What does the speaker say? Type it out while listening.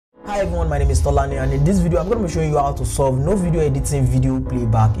Hi everyone, my name is Tolani, and in this video I'm going to be showing you how to solve no video editing video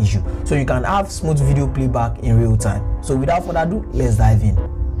playback issue so you can have smooth video playback in real time. So without further ado, let's dive in.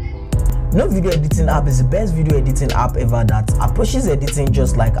 No video editing app is the best video editing app ever that approaches editing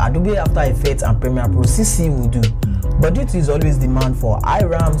just like Adobe Aftar Effect and Premiere Pro CC will do. But due to its always demand for high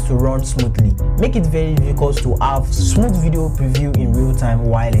RAMs to run smoothly, make it very difficult to have smooth video preview in real time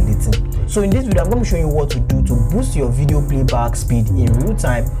while editing. So in this video, I'm going to show you what to do to boost your video playback speed in real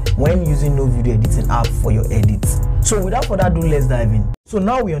time when using no video editing app for your edits. So without further ado, let's dive in. So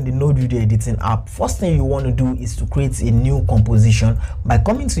now we're on the no video editing app. First thing you want to do is to create a new composition by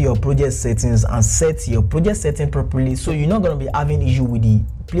coming to your project settings and set your project setting properly, so you're not going to be having issue with the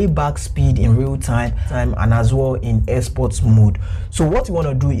playback speed in real time and as well in export mode. So what you want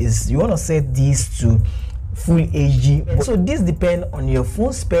to do is you want to set this to full HD. So this depends on your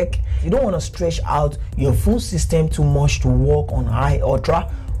phone spec. You don't want to stretch out your phone system too much to work on high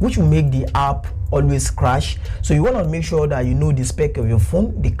ultra, which will make the app always crash. So you want to make sure that you know the spec of your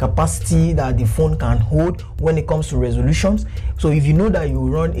phone, the capacity that the phone can hold when it comes to resolutions. So if you know that you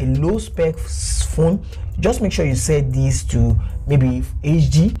run a low spec phone, just make sure you set this to maybe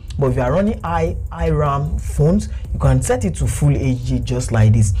HD. But if you are running high RAM phones, you can set it to full HD just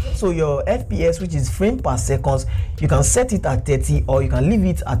like this. So your FPS, which is frame per second, you can set it at 30 or you can leave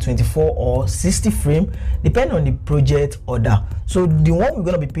it at 24 or 60 frame depending on the project order. So the one we're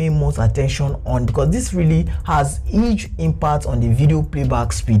going to be paying most attention on, because this really has huge impact on the video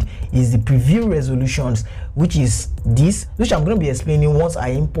playback speed, is the preview resolutions, which is this, which I'm going to be explaining once I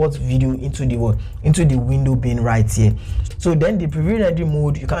import video into the window bin right here. So then the preview render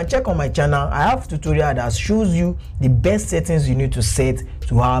mode, you can check on my channel. I have tutorial that shows you the best settings you need to set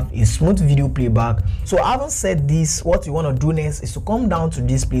to have a smooth video playback. So having said this, what you want to do next is to come down to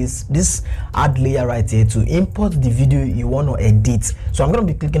this place, this add layer right here, to import the video you want to edit. So I'm going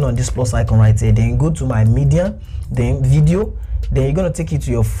to be clicking on this plus icon right here, then go to my media, then video, then you're going to take it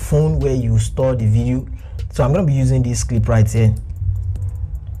to your phone where you store the video. So I'm going to be using this clip right here.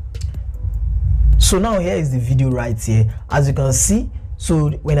 So now here is the video right here. As you can see, so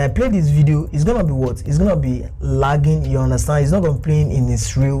when I play this video, it's gonna be what? It's gonna be lagging, you understand? It's not gonna be playing in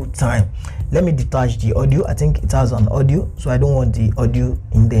its real time. Let me detach the audio. I think it has an audio, so I don't want the audio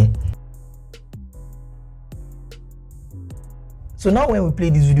in there. So now when we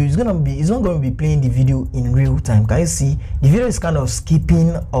play this video, it's not going to be playing the video in real time. Can you see the video is kind of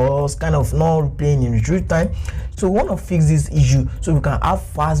skipping or it's kind of not playing in real time? So we want to fix this issue so we can have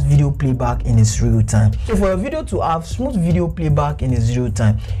fast video playback in its real time. So for a video to have smooth video playback in its real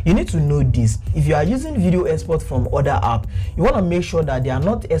time, you need to know this. If you are using video export from other app, you want to make sure that they are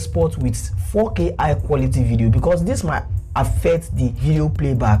not export with 4K high quality video, because this might affect the video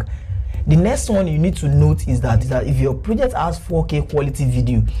playback. The next one you need to note is that if your project has 4K quality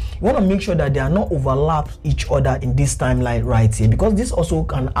video, you want to make sure that they are not overlap each other in this timeline right here, because this also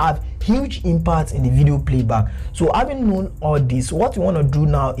can have huge impact in the video playback. So having known all this, what you want to do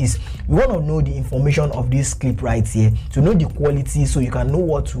now is you want to know the information of this clip right here, to know the quality, so you can know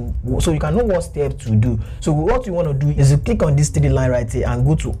what steps to do. So what you want to do is you click on this 3D line right here and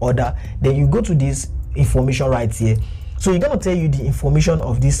go to order, then you go to this information right here. So you're going to tell you the information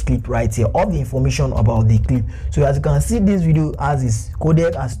of this clip right here, all the information about the clip. So as you can see, this video has its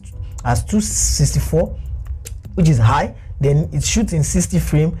codec as 264, which is high. Then it shoots in 60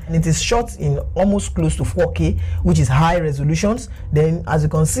 frame and it is shot in almost close to 4K, which is high resolutions. Then as you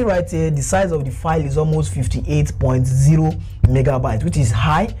can see right here, the size of the file is almost 58.0 megabytes, which is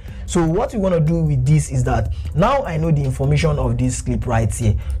high. So what we want to do with this is that now I know the information of this clip right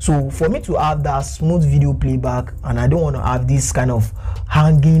here. So for me to have that smooth video playback, and I don't want to have this kind of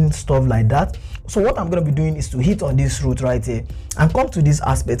hanging stuff like that, so what I'm going to be doing is to hit on this root right here and come to this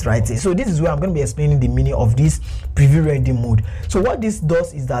aspect right here. So this is where I'm going to be explaining the meaning of this preview ready mode. So what this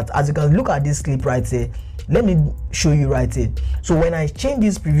does is that, as you can look at this clip right here, let me show you right here. So when I change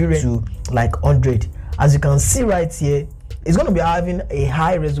this preview ready to like 100, as you can see right here, it's going to be having a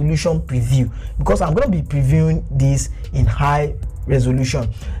high resolution preview, because I'm going to be previewing this in high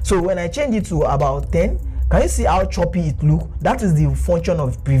resolution. So when I change it to about 10, can you see how choppy it looks? That is the function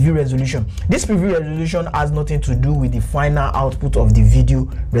of preview resolution. This preview resolution has nothing to do with the final output of the video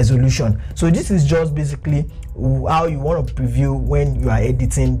resolution. So this is just basically how you want to preview when you are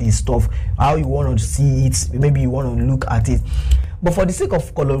editing this stuff, how you want to see it, maybe you want to look at it. But for the sake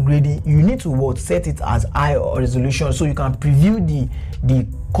of color grading, you need to set it as high resolution so you can preview the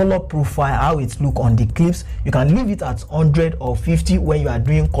color profile, how it look on the clips. You can leave it at 100 or 50 when you are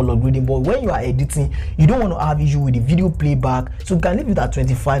doing color grading, but when you are editing, you don't want to have issue with the video playback, so you can leave it at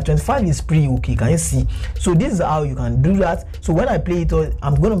 25. 25 is pretty okay, can you see? So this is how you can do that. So when I play it,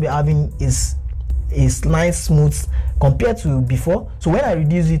 I'm going to be having is nice smooth compared to before. So when I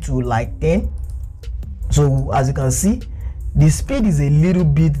reduce it to like 10, so as you can see, the speed is a little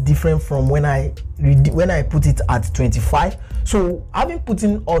bit different from when I put it at 25. So having put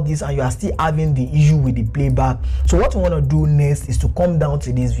in all this and you are still having the issue with the playback, so what you want to do next is to come down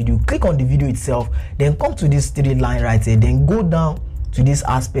to this video, click on the video itself, then come to this 3 line right here, then go down to this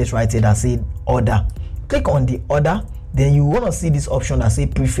aspect right here that say order. Click on the order, then you want to see this option that say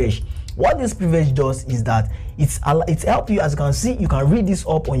prefetch. What this prefetch does is that it's help you. As you can see, you can read this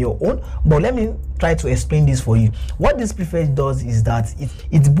up on your own, but let me try to explain this for you. What this prefetch does is that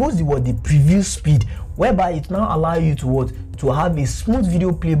it boosts the preview speed, whereby it now allow you to have a smooth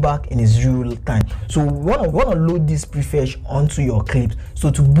video playback in its real time. So we want to load this prefetch onto your clips,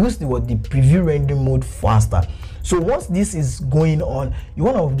 so to boost the preview rendering mode faster. So once this is going on, you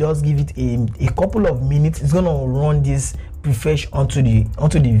want to just give it a couple of minutes. It's going to run this prefetch onto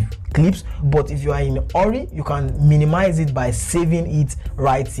the clips, but if you are in a hurry, you can minimize it by saving it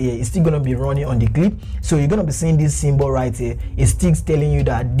right here. It's still going to be running on the clip, so you're going to be seeing this symbol right here. It still telling you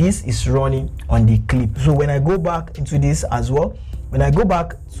that this is running on the clip. So when I go back into this as well, when I go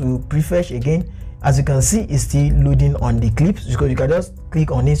back to prefetch again, as you can see, it's still loading on the clips, because you can just click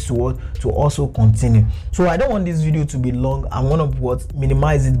on it to also continue. So I don't want this video to be long. I want to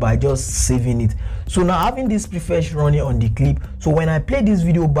minimize it by just saving it. So now having this prefetch running on the clip, so when I play this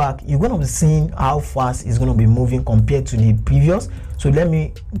video back, you're going to be seeing how fast it's going to be moving compared to the previous. So let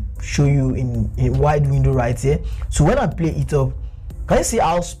me show you in a wide window right here. So when I play it up, can you see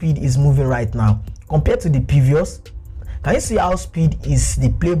how speed is moving right now compared to the previous? Can you see how speed is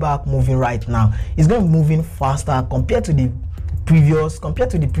the playback moving right now? It's going to be moving faster compared to the previous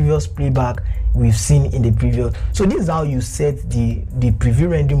playback we've seen in the previous. So this is how you set the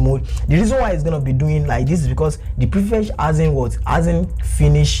preview rendering mode. The reason why it's going to be doing like this is because the prefetch hasn't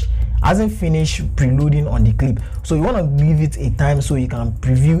finished preloading on the clip. So you want to give it a time so you can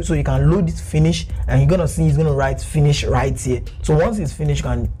preview, so you can load it, finish, and you're going to see it's going to write finish right here. So once it's finished, you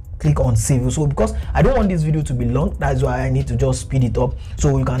can click on save. So because I don't want this video to be long, that's why I need to just speed it up.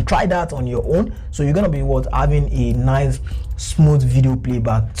 So you can try that on your own. So you're gonna be having a nice smooth video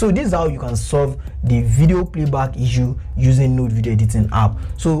playback. So this is how you can solve the video playback issue using Node Video Editing app.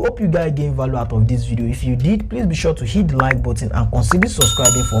 So hope you guys gain value out of this video. If you did, please be sure to hit the like button and consider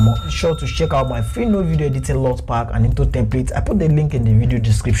subscribing for more. Be sure to check out my free Node Video Editing lot pack and intro templates. I put the link in the video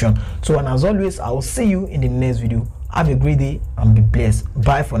description. So, and as always, I will see you in the next video. Have a great day and be blessed.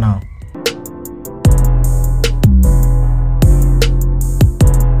 Bye for now.